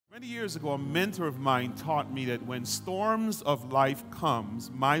Many years ago, a mentor of mine taught me that when storms of life comes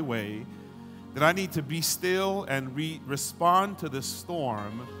my way, that I need to be still and respond to the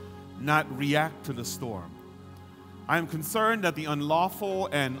storm, not react to the storm. I am concerned that the unlawful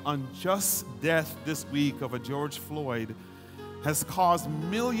and unjust death this week of a George Floyd has caused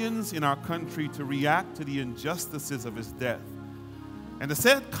millions in our country to react to the injustices of his death. And the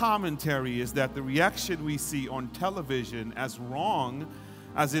said commentary is that the reaction we see on television, as wrong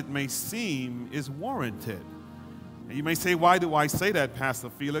as it may seem, is warranted. And you may say, why do I say that, Pastor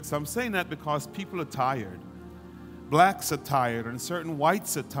Felix? I'm saying that because people are tired. Blacks are tired, and certain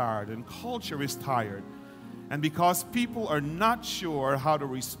whites are tired, and culture is tired. And because people are not sure how to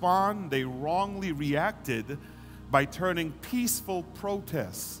respond, they wrongly reacted by turning peaceful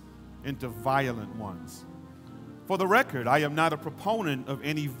protests into violent ones. For the record, I am not a proponent of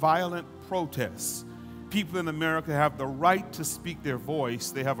any violent protests. People in America have the right to speak their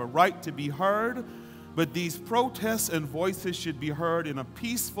voice. They have a right to be heard, but these protests and voices should be heard in a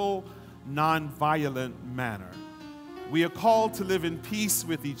peaceful, non-violent manner. We are called to live in peace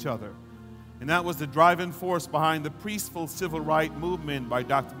with each other, and that was the driving force behind the peaceful civil rights movement by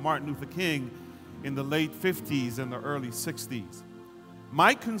Dr. Martin Luther King in the late 50s and the early 60s.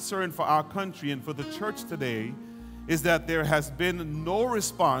 My concern for our country and for the church today is that there has been no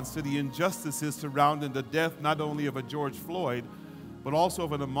response to the injustices surrounding the death not only of a George Floyd, but also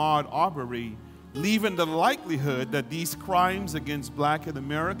of an Ahmaud Arbery, leaving the likelihood that these crimes against black in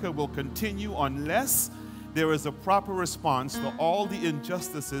America will continue unless there is a proper response to all the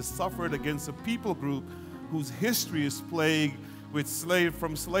injustices suffered against a people group whose history is plagued with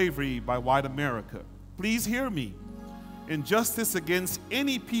from slavery by white America. Please hear me. Injustice against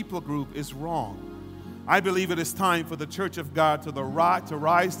any people group is wrong. I believe it is time for the Church of God to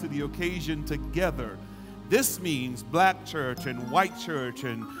rise to the occasion together. This means black church and white church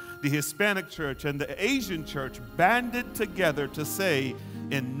and the Hispanic church and the Asian church banded together to say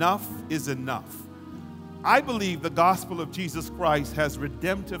enough is enough. I believe the gospel of Jesus Christ has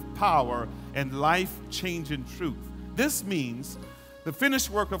redemptive power and life-changing truth. This means the finished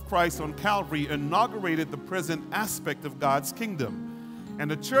work of Christ on Calvary inaugurated the present aspect of God's kingdom. And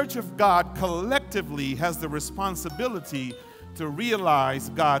the Church of God collectively has the responsibility to realize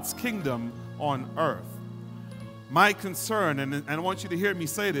God's kingdom on earth. My concern, and I want you to hear me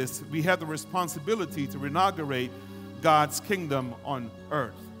say this, we have the responsibility to inaugurate God's kingdom on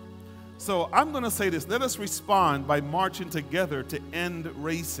earth. So I'm going to say this, let us respond by marching together to end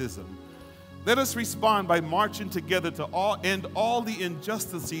racism. Let us respond by marching together to end all the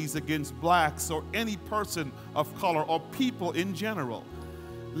injustices against blacks or any person of color or people in general.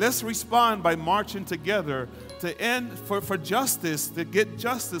 Let's respond by marching together to end for justice, to get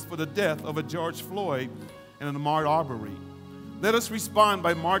justice for the death of a George Floyd and an Ahmaud Arbery. Let us respond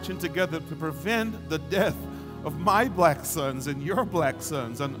by marching together to prevent the death of my black sons and your black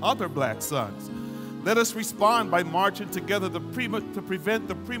sons and other black sons. Let us respond by marching together to prevent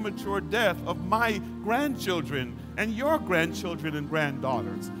the premature death of my grandchildren and your grandchildren and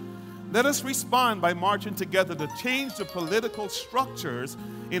granddaughters. Let us respond by marching together to change the political structures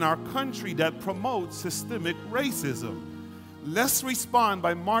in our country that promote systemic racism. Let's respond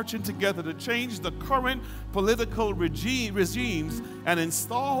by marching together to change the current political regimes and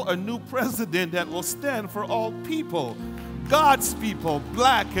install a new president that will stand for all people, God's people,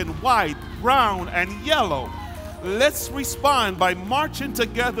 black and white, brown and yellow. Let's respond by marching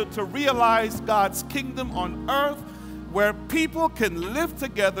together to realize God's kingdom on earth, where people can live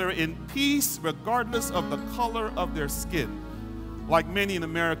together in peace regardless of the color of their skin. Like many in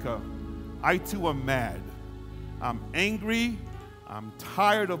America, I too am mad. I'm angry. I'm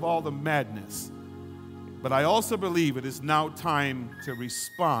tired of all the madness. But I also believe it is now time to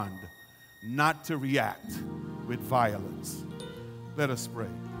respond, not to react with violence. Let us pray.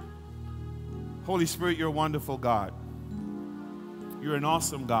 Holy Spirit, you're a wonderful God. You're an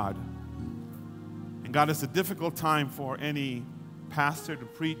awesome God. And God, it's a difficult time for any pastor to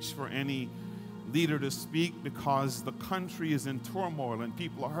preach, for any leader to speak, because the country is in turmoil and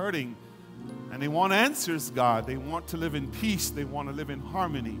people are hurting and they want answers, God. They want to live in peace. They want to live in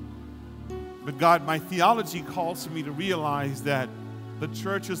harmony. But God, my theology calls for me to realize that the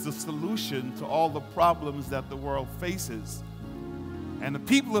church is the solution to all the problems that the world faces. And the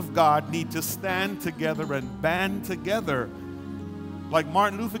people of God need to stand together and band together. Like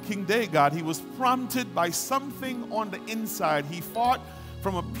Martin Luther King Day, God, he was prompted by something on the inside. He fought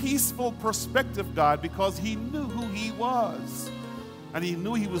from a peaceful perspective, God, because he knew who he was. And he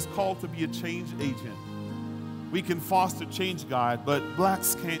knew he was called to be a change agent. We can foster change, God, but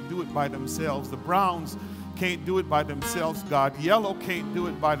blacks can't do it by themselves. The browns can't do it by themselves, God. Yellow can't do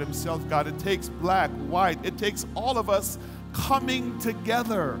it by themselves, God. It takes black, white. It takes all of us coming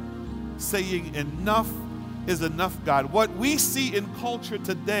together, saying enough is enough, God. What we see in culture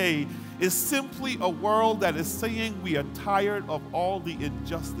today is simply a world that is saying we are tired of all the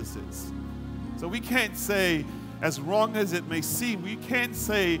injustices. So we can't say, as wrong as it may seem, we can't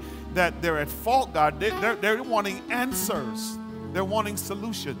say that they're at fault, God. They're wanting answers. They're wanting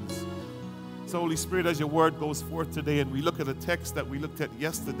solutions. So Holy Spirit, as your word goes forth today, and we look at a text that we looked at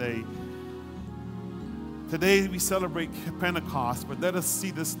yesterday, today we celebrate Pentecost, but let us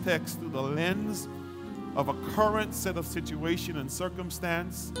see this text through the lens of a current set of situation and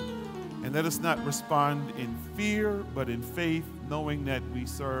circumstance, and let us not respond in fear, but in faith, knowing that we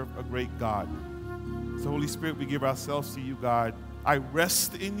serve a great God. So Holy Spirit, we give ourselves to you, God. I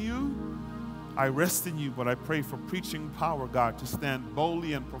rest in you. I rest in you, but I pray for preaching power, God, to stand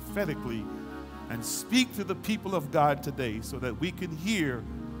boldly and prophetically and speak to the people of God today so that we can hear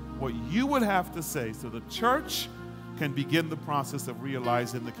what you would have to say so the church can begin the process of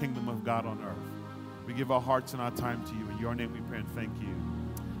realizing the kingdom of God on earth. We give our hearts and our time to you. In your name we pray and thank you.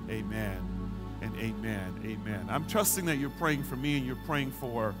 Amen and amen. Amen. I'm trusting that you're praying for me and you're praying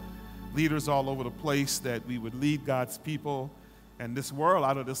for leaders all over the place, that we would lead God's people and this world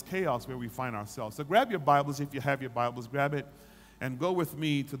out of this chaos where we find ourselves. So grab your Bibles, if you have your Bibles, grab it and go with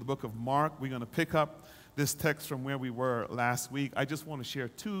me to the book of Mark. We're going to pick up this text from where we were last week. I just want to share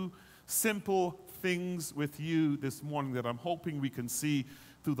two simple things with you this morning that I'm hoping we can see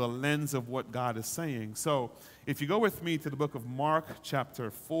through the lens of what God is saying. So if you go with me to the book of Mark chapter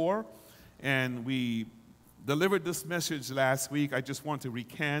 4, and we delivered this message last week, I just want to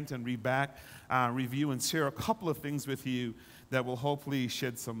recant and review and share a couple of things with you that will hopefully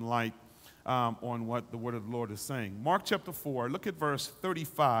shed some light on what the word of the Lord is saying. Mark chapter 4, look at verse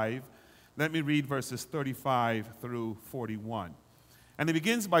 35. Let me read verses 35 through 41. And it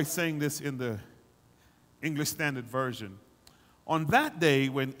begins by saying this in the English Standard Version. On that day,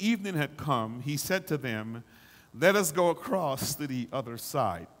 when evening had come, he said to them, "Let us go across to the other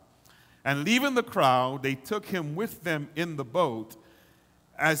side." And leaving the crowd, they took him with them in the boat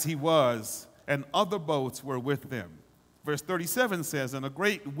as he was, and other boats were with them. Verse 37 says, and a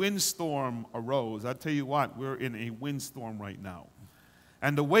great windstorm arose. I tell you what, we're in a windstorm right now.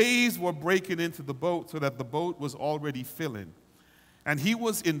 And the waves were breaking into the boat so that the boat was already filling. And he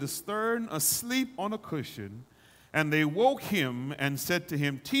was in the stern, asleep on a cushion. And they woke him and said to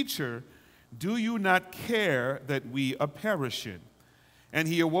him, "Teacher, do you not care that we are perishing?" And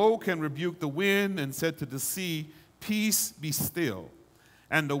he awoke and rebuked the wind and said to the sea, "Peace, be still."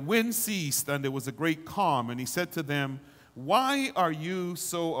 And the wind ceased, and there was a great calm. And he said to them, "Why are you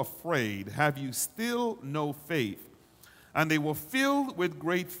so afraid? Have you still no faith?" And they were filled with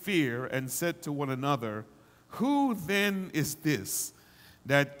great fear and said to one another, "Who then is this,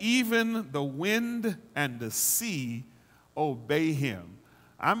 that even the wind and the sea obey him?"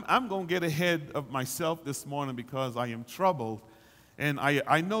 I'm going to get ahead of myself this morning because I am troubled. And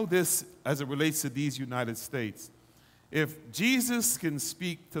I know this as it relates to these United States. If Jesus can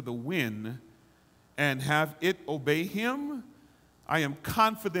speak to the wind and have it obey him, I am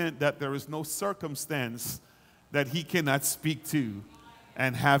confident that there is no circumstance that he cannot speak to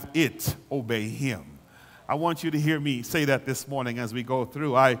and have it obey him. I want you to hear me say that this morning as we go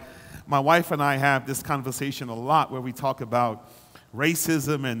through. My wife and I have this conversation a lot where we talk about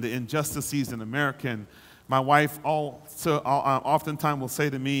racism and the injustices in America. And my wife also oftentimes will say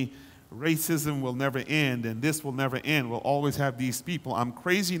to me, racism will never end and this will never end. We'll always have these people. I'm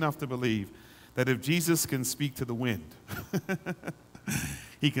crazy enough to believe that if Jesus can speak to the wind,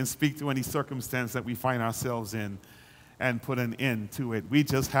 he can speak to any circumstance that we find ourselves in and put an end to it. We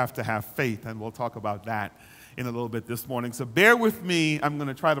just have to have faith, and we'll talk about that in a little bit this morning. So bear with me. I'm going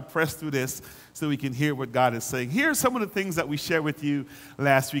to try to press through this so we can hear what God is saying. Here are some of the things that we shared with you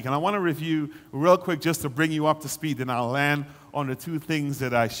last week, and I want to review real quick just to bring you up to speed, and I'll land on the two things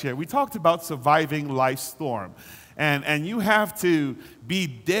that I shared. We talked about surviving life's storm, and you have to be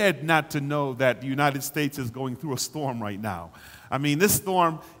dead not to know that the United States is going through a storm right now. I mean, this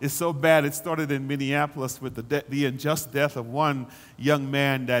storm is so bad, it started in Minneapolis with the unjust death of one young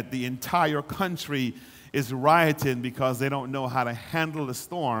man that the entire country is rioting because they don't know how to handle the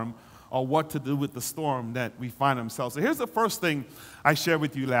storm or what to do with the storm that we find ourselves. So here's the first thing I shared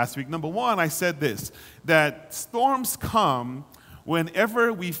with you last week. Number one, I said this, that storms come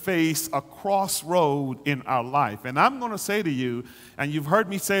whenever we face a crossroad in our life. And I'm going to say to you, and you've heard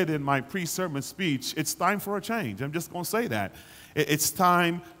me say it in my pre-sermon speech, it's time for a change. I'm just going to say that. It's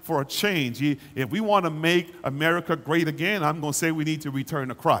time for a change. If we want to make America great again, I'm going to say we need to return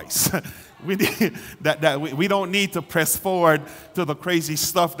to Christ. we don't need to press forward to the crazy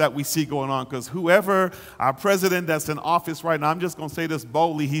stuff that we see going on, because whoever our president that's in office right now, I'm just going to say this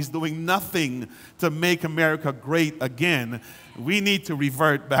boldly, he's doing nothing to make America great again. We need to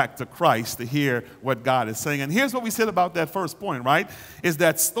revert back to Christ to hear what God is saying. And here's what we said about that first point, right? Is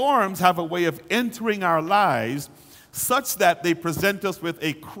that storms have a way of entering our lives such that they present us with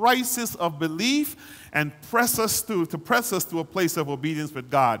a crisis of belief and press us to a place of obedience with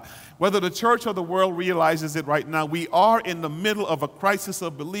God. Whether the church or the world realizes it right now, we are in the middle of a crisis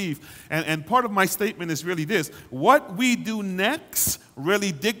of belief. And part of my statement is really this: what we do next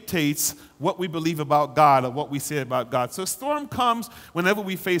really dictates what we believe about God or what we say about God. So a storm comes whenever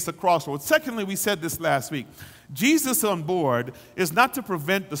we face a crossroads. Secondly, we said this last week, Jesus on board is not to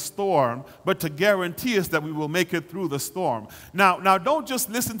prevent the storm, but to guarantee us that we will make it through the storm. Now don't just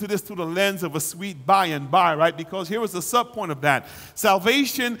listen to this through the lens of a sweet by and by, right? Because here is the sub-point of that.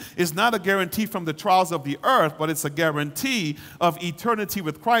 Salvation is not a guarantee from the trials of the earth, but it's a guarantee of eternity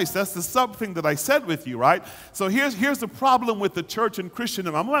with Christ. That's the sub-thing that I said with you, right? So here's the problem with the church and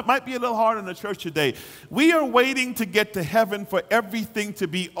Christendom. I might be a little hard on the church today. We are waiting to get to heaven for everything to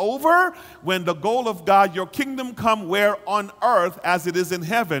be over, when the goal of God, your kingdom come where on earth as it is in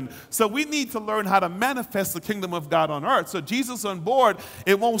heaven. So we need to learn how to manifest the kingdom of God on earth. So Jesus on board,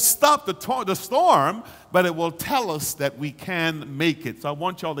 it won't stop the storm, but it will tell us that we can make it. So I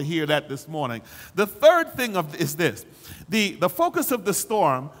want y'all to hear that this morning. The third thing is this: the focus of the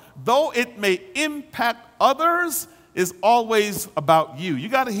storm, though it may impact others, is always about you. You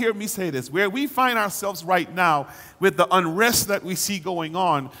got to hear me say this. Where we find ourselves right now with the unrest that we see going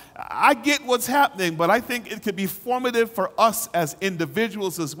on, I get what's happening, but I think it could be formative for us as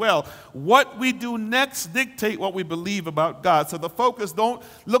individuals as well. What we do next dictate what we believe about God. So the focus, don't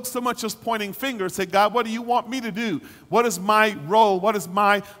look so much as pointing fingers. Say, God, what do you want me to do? What is my role? What is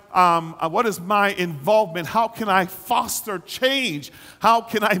my involvement? How can I foster change? How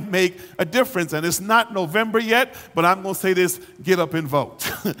can I make a difference? And it's not November yet, but I'm going to say this: get up and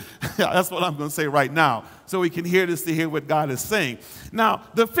vote. That's what I'm going to say right now, so we can hear this, to hear what God is saying. Now,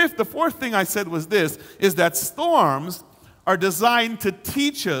 the fourth thing I said was this, is that storms are designed to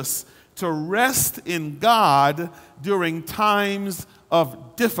teach us to rest in God during times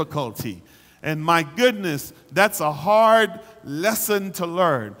of difficulty. And my goodness, that's a hard lesson to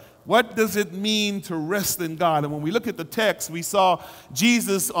learn. What does it mean to rest in God? And when we look at the text, we saw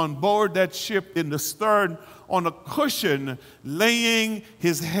Jesus on board that ship in the stern on a cushion, laying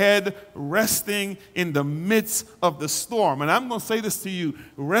his head, resting in the midst of the storm. And I'm going to say this to you: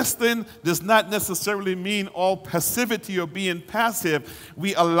 resting does not necessarily mean all passivity or being passive.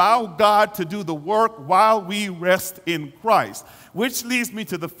 We allow God to do the work while we rest in Christ. Which leads me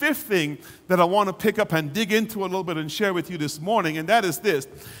to the fifth thing that I want to pick up and dig into a little bit and share with you this morning, and that is this: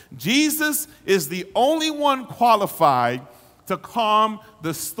 Jesus is the only one qualified to calm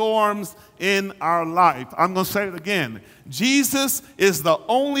the storms in our life. I'm going to say it again. Jesus is the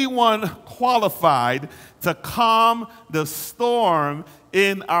only one qualified to calm the storm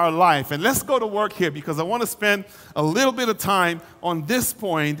in our life. And let's go to work here, because I want to spend a little bit of time on this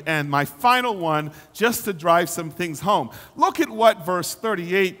point and my final one, just to drive some things home. Look at what verse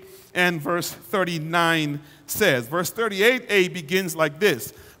 38 and verse 39 says. Verse 38a begins like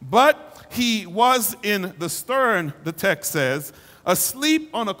this: but he was in the stern, the text says, asleep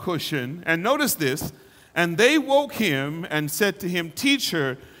on a cushion. And notice this: and they woke him and said to him,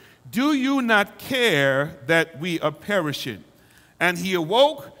 Teacher, do you not care that we are perishing? And he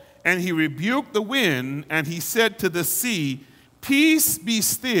awoke, and he rebuked the wind, and he said to the sea, Peace, be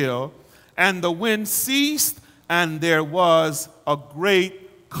still. And the wind ceased, and there was a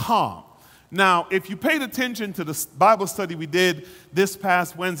great calm. Now, if you paid attention to the Bible study we did this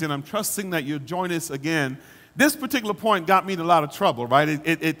past Wednesday, and I'm trusting that you'll join us again, this particular point got me in a lot of trouble, right?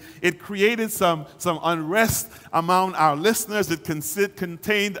 It created some unrest among our listeners. It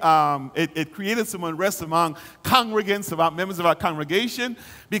created some unrest among congregants, about members of our congregation,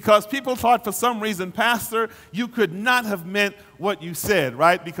 because people thought for some reason, Pastor, you could not have meant what you said,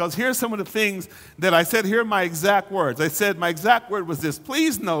 right? Because here's some of the things that I said. Here are my exact words. I said, my exact word was this: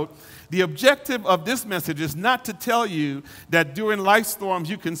 please note, the objective of this message is not to tell you that during life storms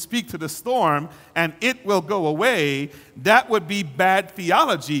you can speak to the storm and it will go away. That would be bad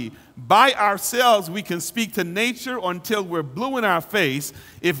theology. By ourselves, we can speak to nature until we're blue in our face.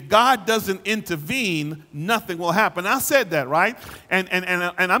 If God doesn't intervene, nothing will happen. I said that, right? And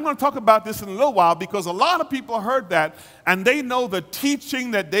I'm going to talk about this in a little while because a lot of people heard that, and they know the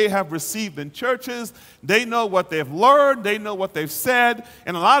teaching that they have received in churches. They know what they've learned. They know what they've said.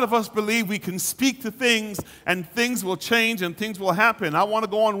 And a lot of us believe we can speak to things, and things will change, and things will happen. I want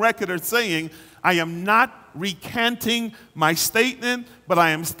to go on record as saying, I am not recanting my statement, but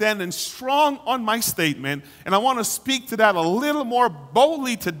I am standing strong on my statement, and I want to speak to that a little more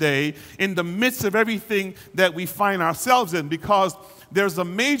boldly today in the midst of everything that we find ourselves in, because there's a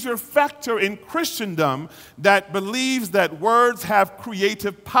major factor in Christendom that believes that words have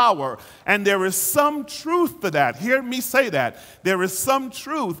creative power, and there is some truth to that. Hear me say that. There is some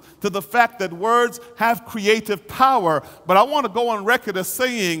truth to the fact that words have creative power, but I want to go on record as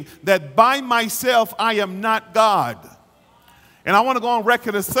saying that by myself I am not God. And I want to go on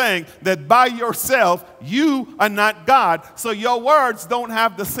record as saying that by yourself, you are not God. So your words don't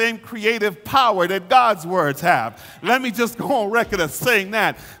have the same creative power that God's words have. Let me just go on record as saying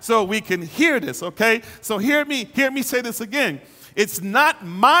that so we can hear this, okay? So hear me say this again. It's not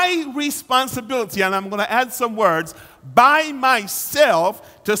my responsibility, and I'm going to add some words, by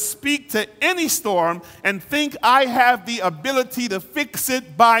myself to speak to any storm and think I have the ability to fix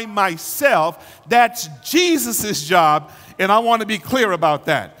it by myself. That's Jesus' job, and I want to be clear about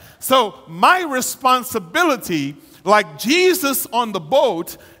that. So my responsibility, like Jesus on the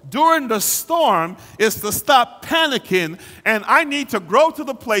boat during the storm, is to stop panicking, and I need to grow to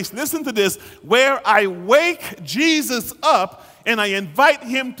the place, listen to this, where I wake Jesus up and I invite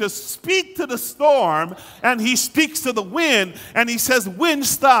him to speak to the storm, and he speaks to the wind, and he says, wind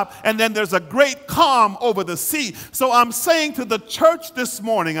stop, and then there's a great calm over the sea. So I'm saying to the church this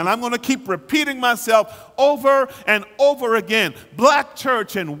morning, and I'm going to keep repeating myself over and over again, black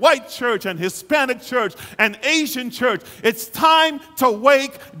church and white church and Hispanic church and Asian church, it's time to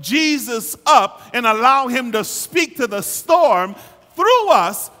wake Jesus up and allow him to speak to the storm through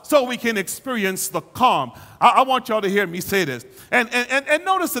us so we can experience the calm. I want y'all to hear me say this. And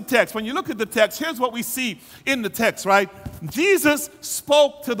notice the text. When you look at the text, here's what we see in the text, right? Jesus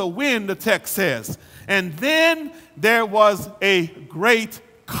spoke to the wind, the text says. And then there was a great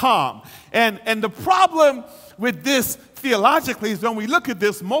calm. And the problem with this theologically is when we look at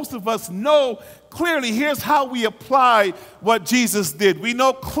this, most of us know clearly, here's how we apply what Jesus did. We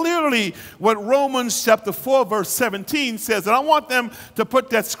know clearly what Romans chapter 4, verse 17 says. And I want them to put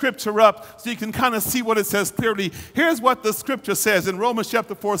that scripture up so you can kind of see what it says clearly. Here's what the scripture says in Romans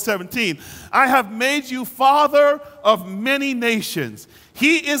chapter 4, 17. I have made you father of many nations.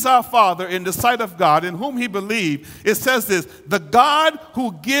 He is our Father in the sight of God, in whom he believed. It says this, the God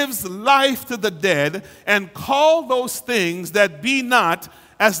who gives life to the dead and call those things that be not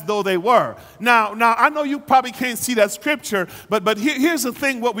as though they were. Now, I know you probably can't see that scripture, but here's the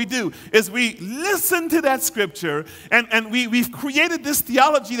thing. What we do is we listen to that scripture, and we've created this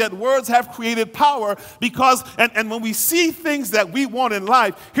theology that words have created power because, and when we see things that we want in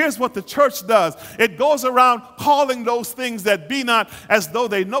life, here's what the church does. It goes around calling those things that be not as though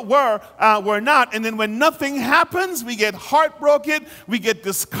they were not, and then when nothing happens, we get heartbroken, we get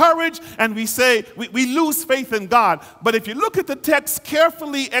discouraged, and we say, we lose faith in God. But if you look at the text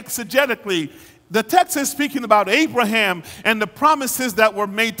carefully, exegetically, the text is speaking about Abraham and the promises that were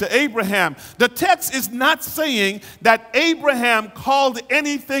made to Abraham. The text is not saying that Abraham called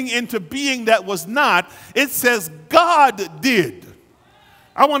anything into being that was not. It says God did.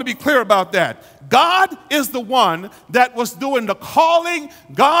 I want to be clear about that. God is the one that was doing the calling.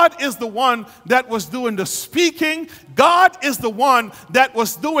 God is the one that was doing the speaking. God is the one that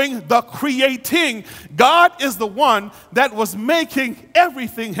was doing the creating. God is the one that was making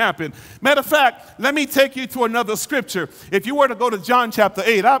everything happen. Matter of fact, let me take you to another scripture. If you were to go to John chapter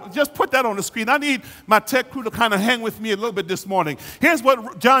 8, I'll just put that on the screen. I need my tech crew to kind of hang with me a little bit this morning. Here's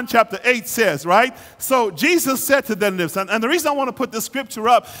what John chapter 8 says, right? So Jesus said to them this, and the reason I want to put this scripture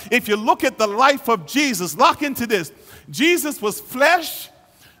up, if you look at the life of Jesus, lock into this. Jesus was flesh,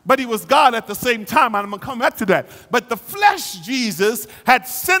 but he was God at the same time. I'm going to come back to that. But the flesh Jesus had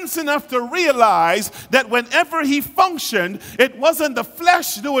sense enough to realize that whenever he functioned, it wasn't the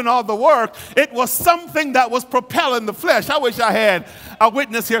flesh doing all the work. It was something that was propelling the flesh. I wish I had a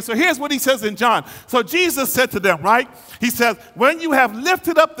witness here. So here's what he says in John. So Jesus said to them, right? He says, when you have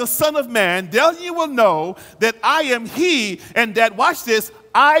lifted up the Son of Man, then you will know that I am he, and that, watch this,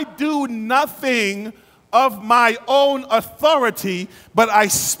 I do nothing of my own authority, but I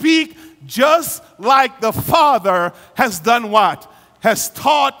speak just like the Father has done what? has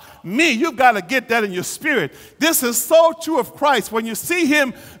taught me. You've got to get that in your spirit. This is so true of Christ. When you see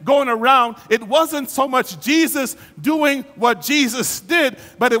him going around, it wasn't so much Jesus doing what Jesus did,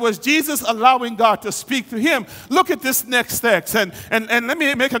 but it was Jesus allowing God to speak to him. Look at this next text, and let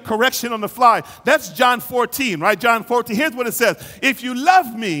me make a correction on the fly. That's John 14, right? John 14. Here's what it says. If you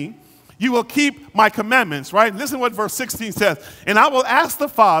love me, you will keep my commandments, right? Listen to what verse 16 says. And I will ask the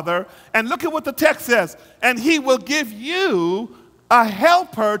Father, and look at what the text says, and he will give you a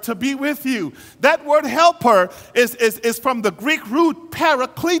helper to be with you. That word helper is from the Greek root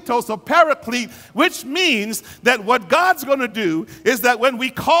parakletos, or paraclete, which means that what God's going to do is that when we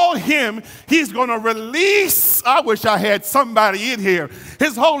call him, he's going to release, I wish I had somebody in here,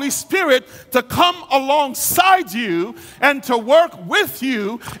 his Holy Spirit to come alongside you and to work with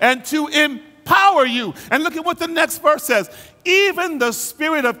you and to empower you. And look at what the next verse says. Even the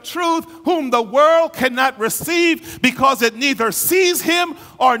Spirit of truth, whom the world cannot receive because it neither sees him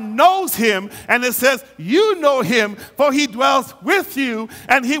or knows him. And it says, you know him, for he dwells with you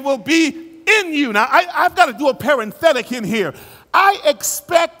and he will be in you. Now, I've got to do a parenthetic in here. I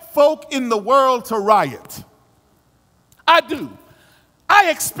expect folk in the world to riot. I do.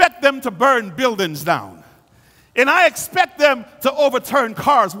 I expect them to burn buildings down. And I expect them to overturn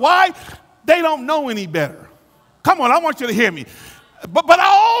cars. Why? They don't know any better. Come on, I want you to hear me. But I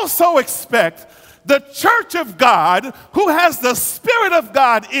also expect the church of God, who has the Spirit of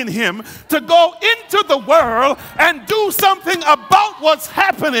God in him, to go into the world and do something about what's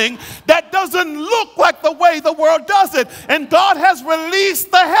happening that doesn't look like the way the world does it. And God has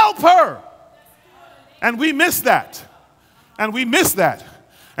released the helper. And we miss that. And we miss that.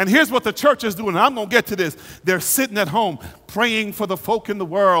 And here's what the church is doing. And I'm going to get to this. They're sitting at home praying for the folk in the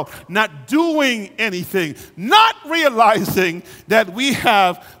world, not doing anything, not realizing that we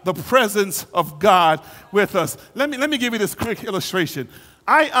have the presence of God with us. Let me give you this quick illustration.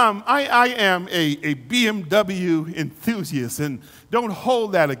 I am a BMW enthusiast, and don't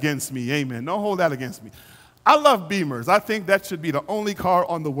hold that against me. Amen. Don't hold that against me. I love Beamers. I think that should be the only car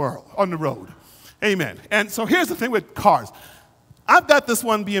on the road. Amen. And so here's the thing with cars. I've got this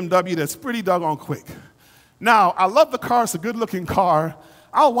one BMW that's pretty doggone quick. Now, I love the car. It's a good-looking car.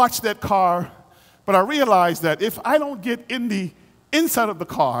 I'll watch that car, but I realize that if I don't get in the inside of the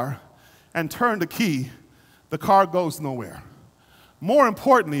car and turn the key, the car goes nowhere. More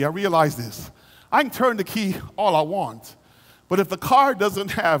importantly, I realize this. I can turn the key all I want, but if the car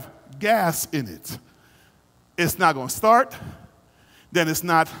doesn't have gas in it, it's not going to start, then it's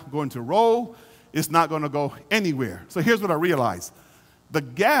not going to roll, it's not going to go anywhere. So here's what I realized. The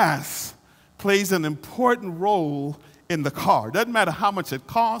gas plays an important role in the car. Doesn't matter how much it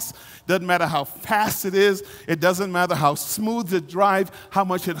costs, doesn't matter how fast it is, it doesn't matter how smooth it drives, how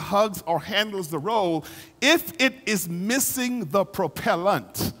much it hugs or handles the road. If it is missing the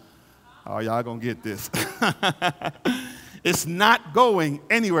propellant, oh, y'all gonna get this. It's not going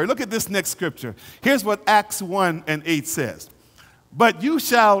anywhere. Look at this next scripture. Here's what Acts 1:8 says. But you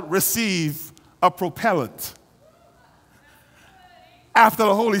shall receive a propellant after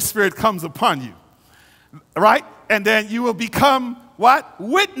the Holy Spirit comes upon you, right? And then you will become what?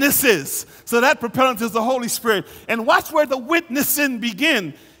 Witnesses. So that propellant is the Holy Spirit. And watch where the witnessing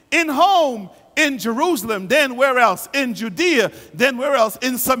begin. In home, in Jerusalem, then where else? In Judea, then where else?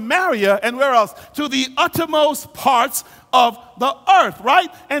 In Samaria, and where else? To the uttermost parts of the earth, right?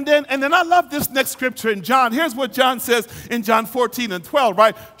 And then I love this next scripture in John. Here's what John says in John 14:12,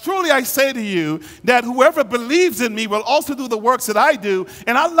 right? Truly I say to you that whoever believes in me will also do the works that I do.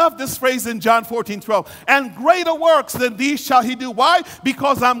 And I love this phrase in John 14:12. And greater works than these shall he do. Why?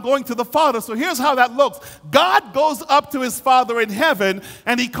 Because I'm going to the Father. So here's how that looks. God goes up to his Father in heaven,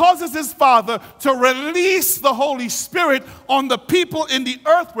 and he causes his Father to release the Holy Spirit on the people in the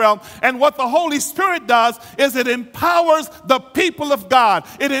earth realm. And what the Holy Spirit does is it empowers the people of God.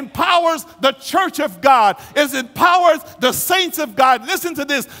 It empowers the church of God. It empowers the saints of God. Listen to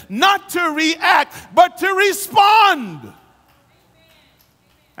this. Not to react, but to respond.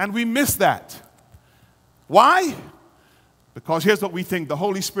 And we miss that. Why? Because here's what we think. The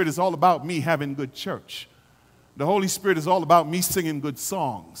Holy Spirit is all about me having good church. The Holy Spirit is all about me singing good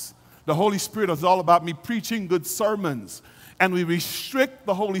songs. The Holy Spirit is all about me preaching good sermons. And we restrict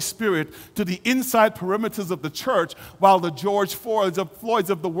the Holy Spirit to the inside perimeters of the church while the George Floyds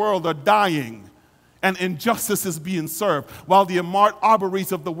of the world are dying and injustice is being served, while the Amart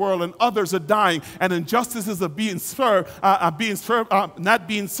Arberies of the world and others are dying and injustices are not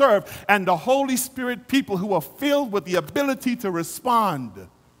being served, and the Holy Spirit people who are filled with the ability to respond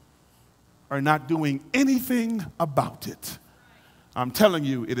are not doing anything about it. I'm telling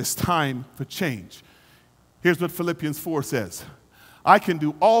you, it is time for change. Here's what Philippians 4 says. I can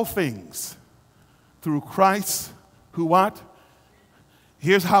do all things through Christ who what?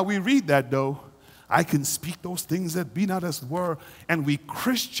 Here's how we read that, though. I can speak those things that be not as were. And we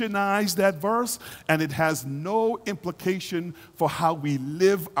Christianize that verse, and it has no implication for how we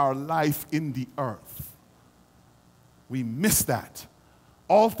live our life in the earth. We miss that.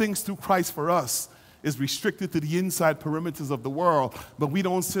 All things through Christ for us is restricted to the inside perimeters of the world, but we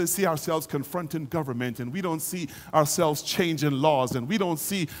don't see ourselves confronting government, and we don't see ourselves changing laws, and we don't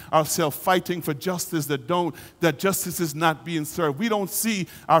see ourselves fighting for justice that justice is not being served. We don't see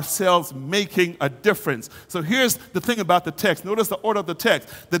ourselves making a difference. So here's the thing about the text. Notice the order of the text.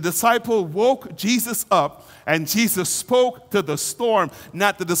 The disciple woke Jesus up, and Jesus spoke to the storm,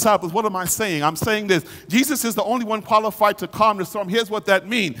 not the disciples. What am I saying? I'm saying this. Jesus is the only one qualified to calm the storm. Here's what that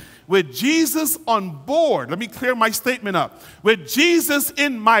means. With Jesus on board, let me clear my statement up. With Jesus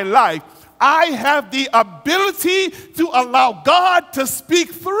in my life, I have the ability to allow God to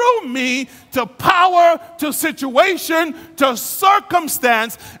speak through me to power, to situation, to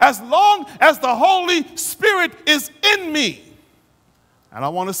circumstance, as long as the Holy Spirit is in me. And I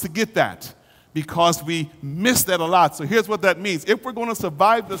want us to get that, because we miss that a lot. So here's what that means. If we're going to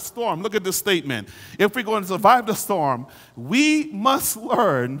survive the storm, look at this statement. If we're going to survive the storm, we must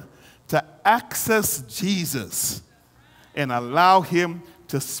learn to access Jesus and allow him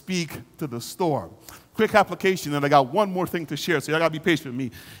to speak to the storm. Quick application, and I got one more thing to share, so y'all got to be patient with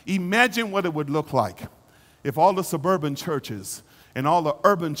me. Imagine what it would look like if all the suburban churches and all the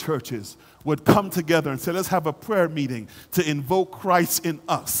urban churches would come together and say, let's have a prayer meeting to invoke Christ in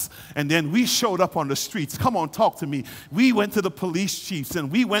us. And then we showed up on the streets. Come on, talk to me. We went to the police chiefs, and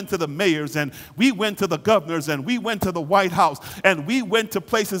we went to the mayors, and we went to the governors, and we went to the White House, and we went to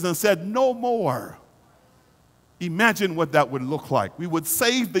places and said, no more. Imagine what that would look like. We would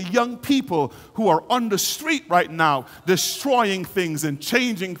save the young people who are on the street right now, destroying things and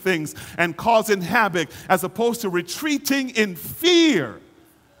changing things and causing havoc, as opposed to retreating in fear.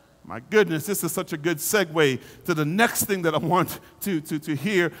 My goodness, this is such a good segue to the next thing that I want to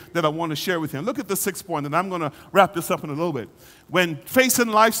hear, that I want to share with you. And look at the 6th point, and I'm going to wrap this up in a little bit. When facing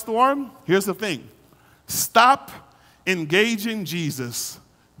life's storm, here's the thing. Stop engaging Jesus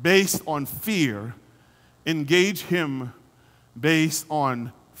based on fear. Engage him based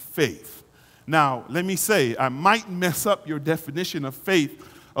on faith. Now, let me say, I might mess up your definition of faith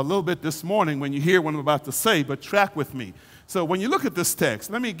a little bit this morning when you hear what I'm about to say, but track with me. So when you look at this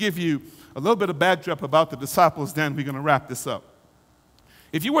text, let me give you a little bit of backdrop about the disciples, then we're going to wrap this up.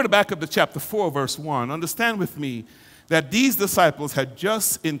 If you were to back up to chapter 4, verse 1, understand with me that these disciples had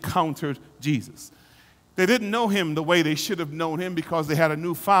just encountered Jesus. They didn't know him the way they should have known him, because they had a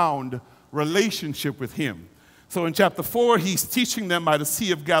newfound relationship with him. So in chapter 4, he's teaching them by the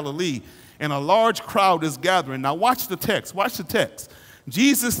Sea of Galilee, and a large crowd is gathering. Now watch the text. Watch the text.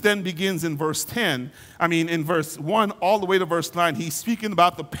 Jesus then begins in verse 1 all the way to verse 9. He's speaking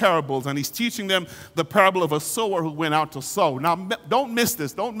about the parables, and he's teaching them the parable of a sower who went out to sow. Now, don't miss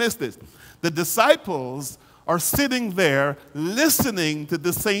this. Don't miss this. The disciples are sitting there listening to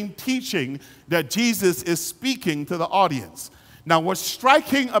the same teaching that Jesus is speaking to the audience. Now, what's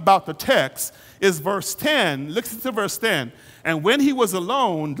striking about the text is verse 10. Listen to verse 10. And when he was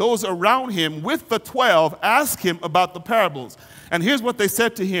alone, those around him with the 12 asked him about the parables. And here's what they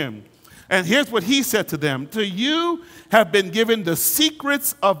said to him. And here's what he said to them. To you have been given the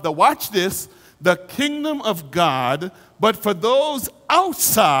secrets of the, watch this, the kingdom of God. But for those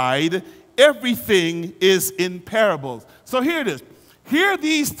outside, everything is in parables. So here it is. Here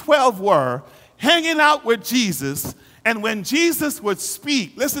these 12 were hanging out with Jesus. And when Jesus would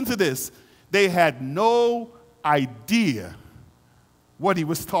speak, listen to this, they had no idea what he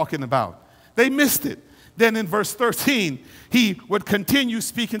was talking about. They missed it. Then in verse 13, he would continue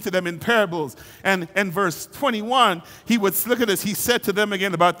speaking to them in parables. And in verse 21, he would, look at this, he said to them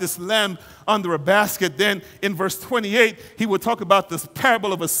again about this lamb under a basket. Then in verse 28, he would talk about this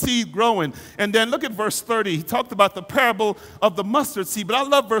parable of a seed growing. And then look at verse 30. He talked about the parable of the mustard seed. But I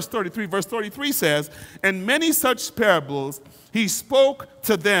love verse 33. Verse 33 says, and many such parables he spoke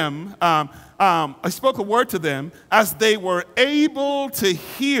to them, I spoke a word to them as they were able to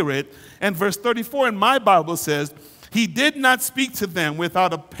hear it. And verse 34 in my Bible says, he did not speak to them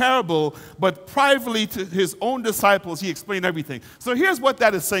without a parable, but privately to his own disciples, he explained everything. So here's what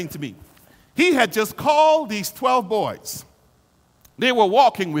that is saying to me. He had just called these 12 boys. They were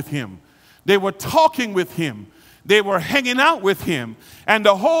walking with him. They were talking with him. They were hanging out with him. And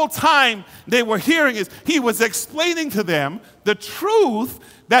the whole time they were hearing is he was explaining to them the truth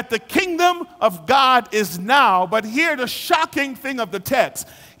that the kingdom of God is now. But here the shocking thing of the text,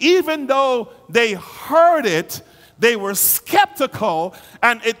 even though they heard it, They were skeptical,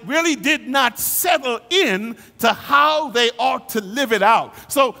 and it really did not settle in to how they ought to live it out.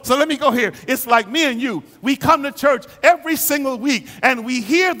 So let me go here. It's like me and you. We come to church every single week, and we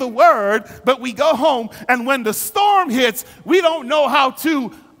hear the word, but we go home, and when the storm hits, we don't know how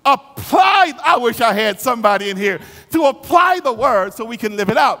to apply. I wish I had somebody in here to apply the word so we can live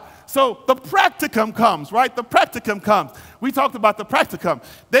it out. So the practicum comes, right? The practicum comes. We talked about the practicum.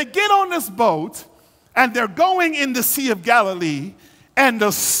 They get on this boat, and they're going in the Sea of Galilee, and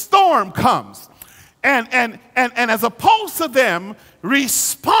the storm comes. And as opposed to them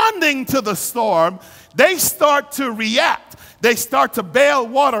responding to the storm, they start to react. They start to bail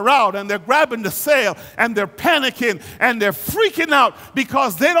water out, and they're grabbing the sail, and they're panicking, and they're freaking out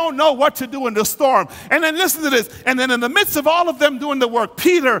because they don't know what to do in the storm. And then listen to this. And then in the midst of all of them doing the work,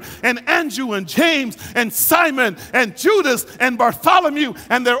 Peter and Andrew and James and Simon and Judas and Bartholomew,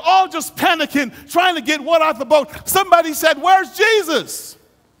 and they're all just panicking, trying to get water out the boat. Somebody said, "Where's Jesus?"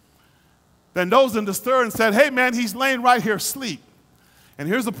 Then those in the stern said, "Hey, man, he's laying right here asleep." And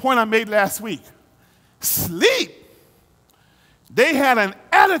here's the point I made last week. Sleep. They had an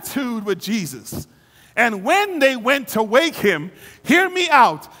attitude with Jesus. And when they went to wake him, hear me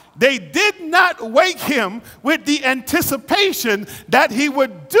out, they did not wake him with the anticipation that he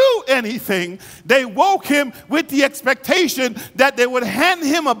would do anything. They woke him with the expectation that they would hand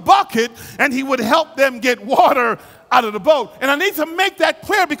him a bucket and he would help them get water out of the boat. And I need to make that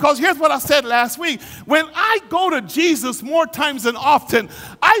clear, because here's what I said last week. When I go to Jesus more times than often,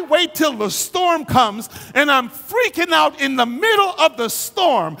 I wait till the storm comes, and I'm freaking out in the middle of the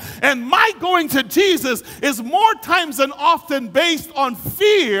storm. And my going to Jesus is more times than often based on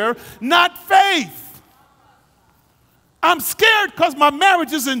fear, not faith. I'm scared because my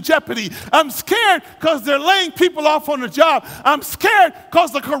marriage is in jeopardy. I'm scared because they're laying people off on the job. I'm scared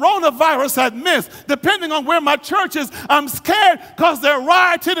because the coronavirus had missed, depending on where my church is. I'm scared because they're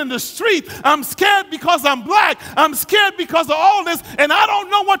rioting in the street. I'm scared because I'm black. I'm scared because of all this, and I don't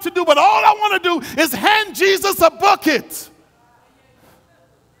know what to do, but all I want to do is hand Jesus a bucket.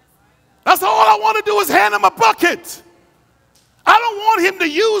 That's all I want to do, is hand him a bucket. I don't want him to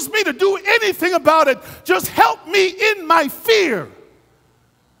use me to do anything about it. Just help me in my fear.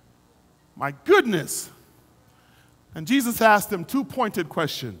 My goodness. And Jesus asked them two pointed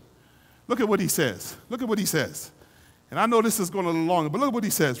questions. Look at what he says. Look at what he says. And I know this is going a little longer, but look at what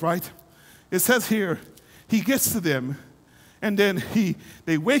he says, right? It says here, he gets to them, and then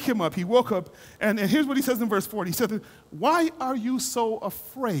they wake him up. He woke up, and here's what he says in verse 40. He said, "Why are you so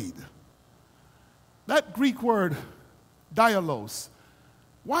afraid?" That Greek word, dialos.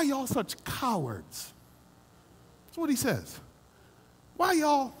 Why y'all such cowards? That's what he says. Why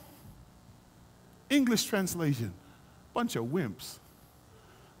y'all, English translation, bunch of wimps.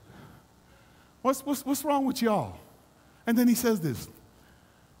 What's wrong with y'all? And then he says this,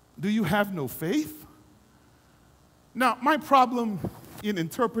 do you have no faith? Now, my problem in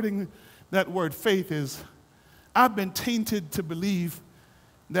interpreting that word faith is I've been tainted to believe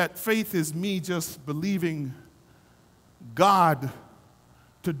that faith is me just believing God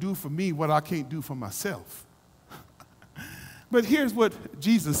to do for me what I can't do for myself. But here's what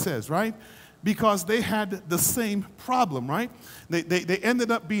Jesus says, right? Because they had the same problem, right? They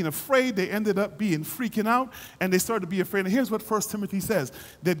ended up being afraid. They ended up being freaking out, and they started to be afraid. And here's what 1 Timothy says,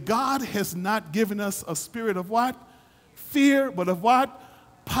 that God has not given us a spirit of what? Fear, but of what?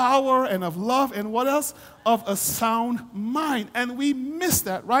 Power, and of love, and what else? Of a sound mind. And we miss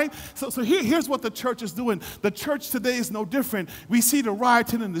that, right? So here's what the church is doing. The church today is no different. We see the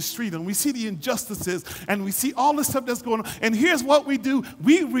rioting in the street, and we see the injustices, and we see all the stuff that's going on. And here's what we do.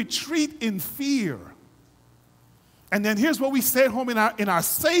 We retreat in fear. And then here's what we stay at home in our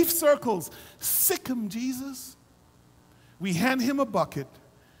safe circles. Sick him, Jesus. We hand him a bucket,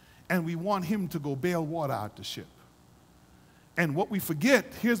 and we want him to go bail water out the ship. And what we forget,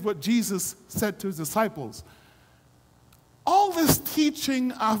 here's what Jesus said to his disciples. All this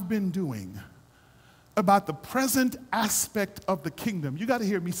teaching I've been doing about the present aspect of the kingdom, you got to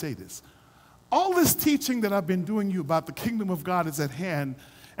hear me say this. All this teaching that I've been doing you about the kingdom of God is at hand,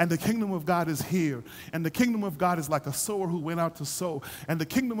 and the kingdom of God is here, and the kingdom of God is like a sower who went out to sow, and the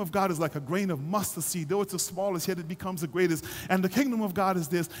kingdom of God is like a grain of mustard seed. Though it's the smallest, yet it becomes the greatest, and the kingdom of God is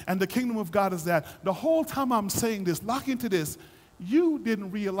this, and the kingdom of God is that. The whole time I'm saying this, lock into this, you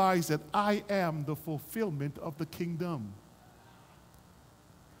didn't realize that I am the fulfillment of the kingdom.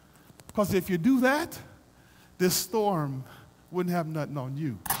 Because if you do that, this storm wouldn't have nothing on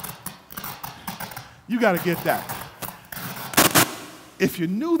you. You got to get that. If you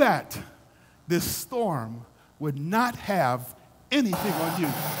knew that, this storm would not have anything on you.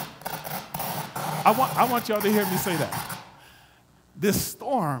 I want y'all to hear me say that. This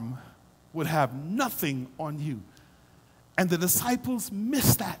storm would have nothing on you. And the disciples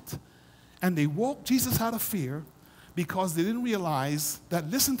missed that. And they woke Jesus out of fear because they didn't realize that,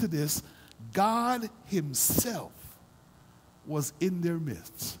 listen to this, God himself was in their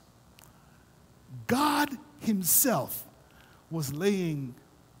midst. God himself was laying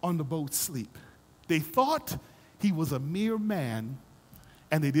on the boat sleep. They thought he was a mere man,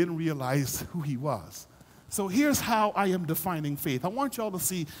 and they didn't realize who he was. So here's how I am defining faith. I want y'all to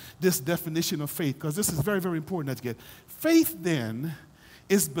see this definition of faith, because this is very, very important to get. Faith then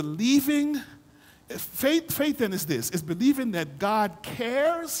is believing, faith then is this, is believing that God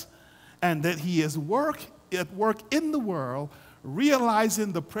cares and that he is at work in the world,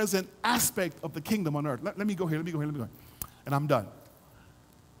 realizing the present aspect of the kingdom on earth. Let me go here. And I'm done.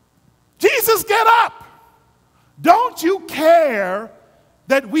 Jesus, get up! Don't you care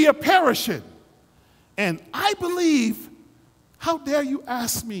that we are perishing? And I believe, how dare you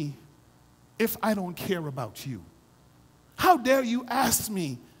ask me if I don't care about you? How dare you ask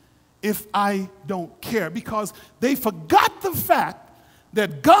me if I don't care? Because they forgot the fact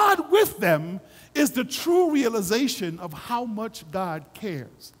that God with them is the true realization of how much God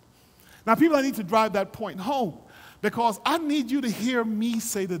cares. Now, people, I need to drive that point home, because I need you to hear me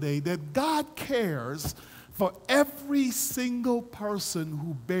say today that God cares for every single person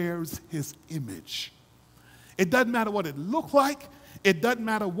who bears his image. It doesn't matter what it looked like. It doesn't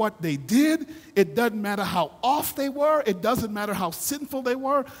matter what they did. It doesn't matter how off they were. It doesn't matter how sinful they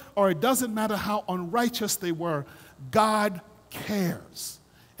were, or it doesn't matter how unrighteous they were. God cares.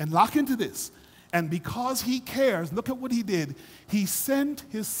 And lock into this. And because he cares, look at what he did. He sent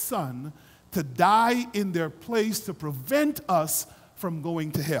his son to die in their place to prevent us from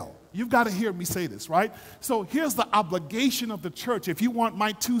going to hell. You've got to hear me say this, right? So here's the obligation of the church. If you want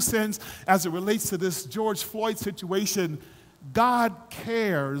my 2 cents as it relates to this George Floyd situation, God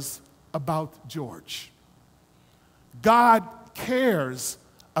cares about George. God cares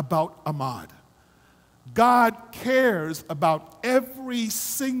about Ahmad. God cares about every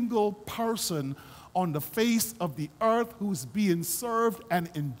single person on the face of the earth who's being served an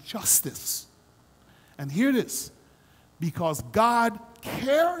injustice. And hear this, because God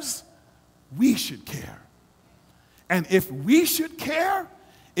cares, we should care. And if we should care,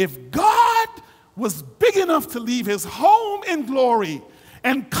 if God was big enough to leave his home in glory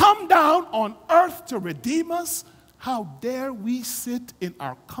and come down on earth to redeem us, how dare we sit in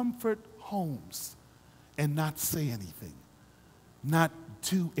our comfort homes and not say anything, not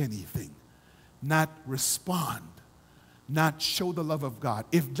do anything, not respond, not show the love of God?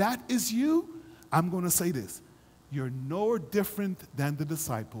 If that is you, I'm going to say this. You're no different than the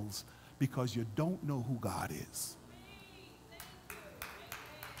disciples, because you don't know who God is.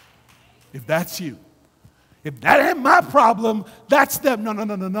 If that's you. If that ain't my problem, that's them.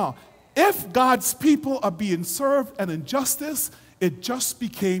 No. If God's people are being served an injustice, it just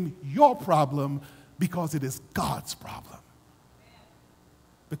became your problem, because it is God's problem.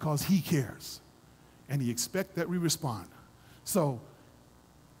 Because he cares. And he expects that we respond. So,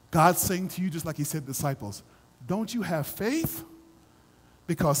 God's saying to you, just like he said to the disciples, don't you have faith?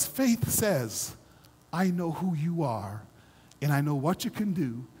 Because faith says, I know who you are, and I know what you can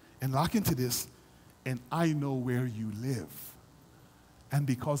do, and lock into this, and I know where you live. And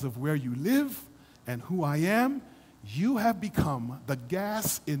because of where you live and who I am, you have become the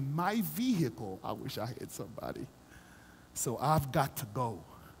gas in my vehicle. I wish I had somebody. So I've got to go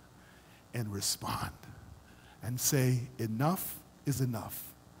and respond and say, enough is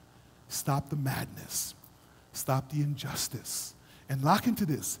enough. Stop the madness. Stop the injustice. And lock into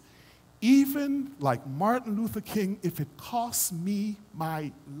this. Even like Martin Luther King, if it costs me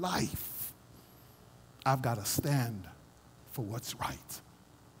my life, I've got to stand for what's right.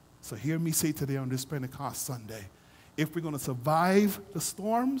 So hear me say today on this Pentecost Sunday, if we're going to survive the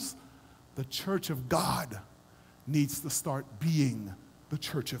storms, the church of God needs to start being the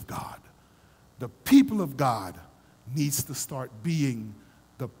church of God. The people of God needs to start being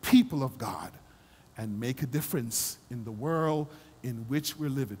the people of God and make a difference in the world in which we're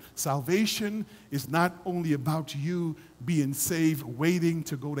living. Salvation is not only about you being saved, waiting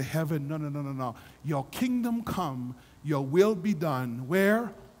to go to heaven. No. Your kingdom come, your will be done.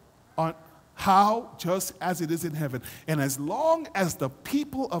 Where? On how? Just as it is in heaven. And as long as the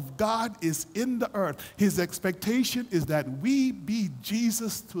people of God is in the earth, his expectation is that we be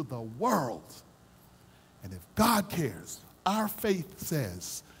Jesus to the world. And if God cares, our faith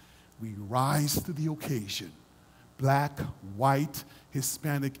says we rise to the occasion. Black, white,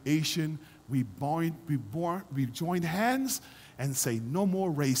 Hispanic, Asian, we join hands and say no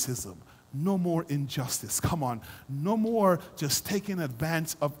more racism, No more injustice. Come on. No more just taking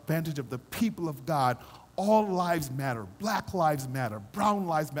advantage of the people of God. All lives matter. Black lives matter. Brown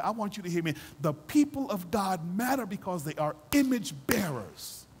lives matter. I want you to hear me. The people of God matter because they are image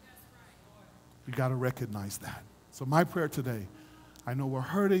bearers. We got to recognize that. So my prayer today, I know we're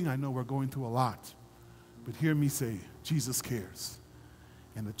hurting. I know we're going through a lot. But hear me say, Jesus cares.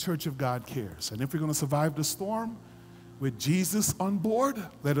 And the church of God cares. And if we're going to survive the storm with Jesus on board,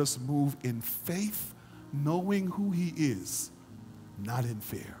 let us move in faith, knowing who he is, not in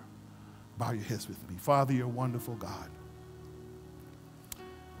fear. Bow your heads with me. Father, you're a wonderful God.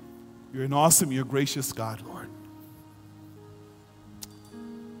 You're an awesome, you're a gracious God, Lord.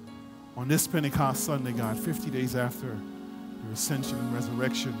 On this Pentecost Sunday, God, 50 days after your ascension and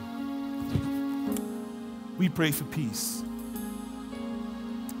resurrection, we pray for peace.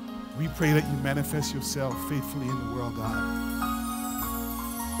 We pray that you manifest yourself faithfully in the world,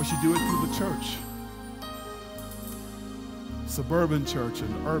 God. But you do it through the church. Suburban church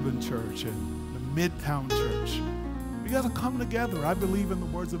and urban church and the Midtown church. We got to come together. I believe in the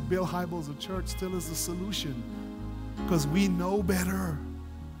words of Bill Hybels, a church still is the solution because we know better.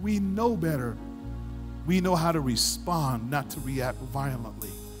 We know better. We know how to respond, not to react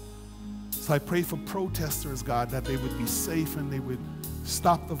violently. So I pray for protesters, God, that they would be safe and they would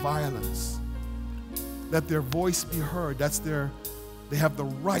stop the violence. Let their voice be heard. They have the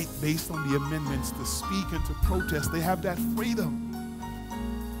right, based on the amendments, to speak and to protest. They have that freedom.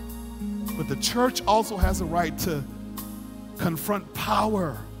 But the church also has a right to confront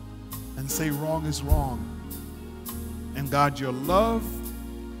power and say wrong is wrong. And God, your love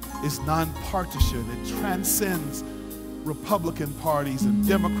is non-partisan. It transcends Republican parties and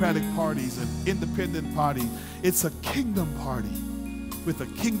Democratic parties and independent parties. It's a kingdom party with a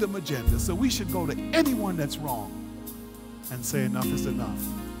kingdom agenda. So we should go to anyone that's wrong and say enough is enough.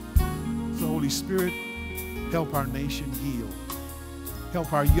 So Holy Spirit, help our nation heal.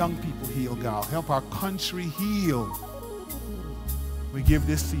 Help our young people heal, God. Help our country heal. We give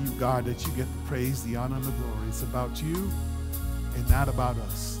this to you, God, that you get the praise, the honor, and the glory. It's about you and not about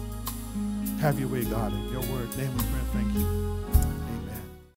us. Have your way, God, in your word. Name we pray. Thank you.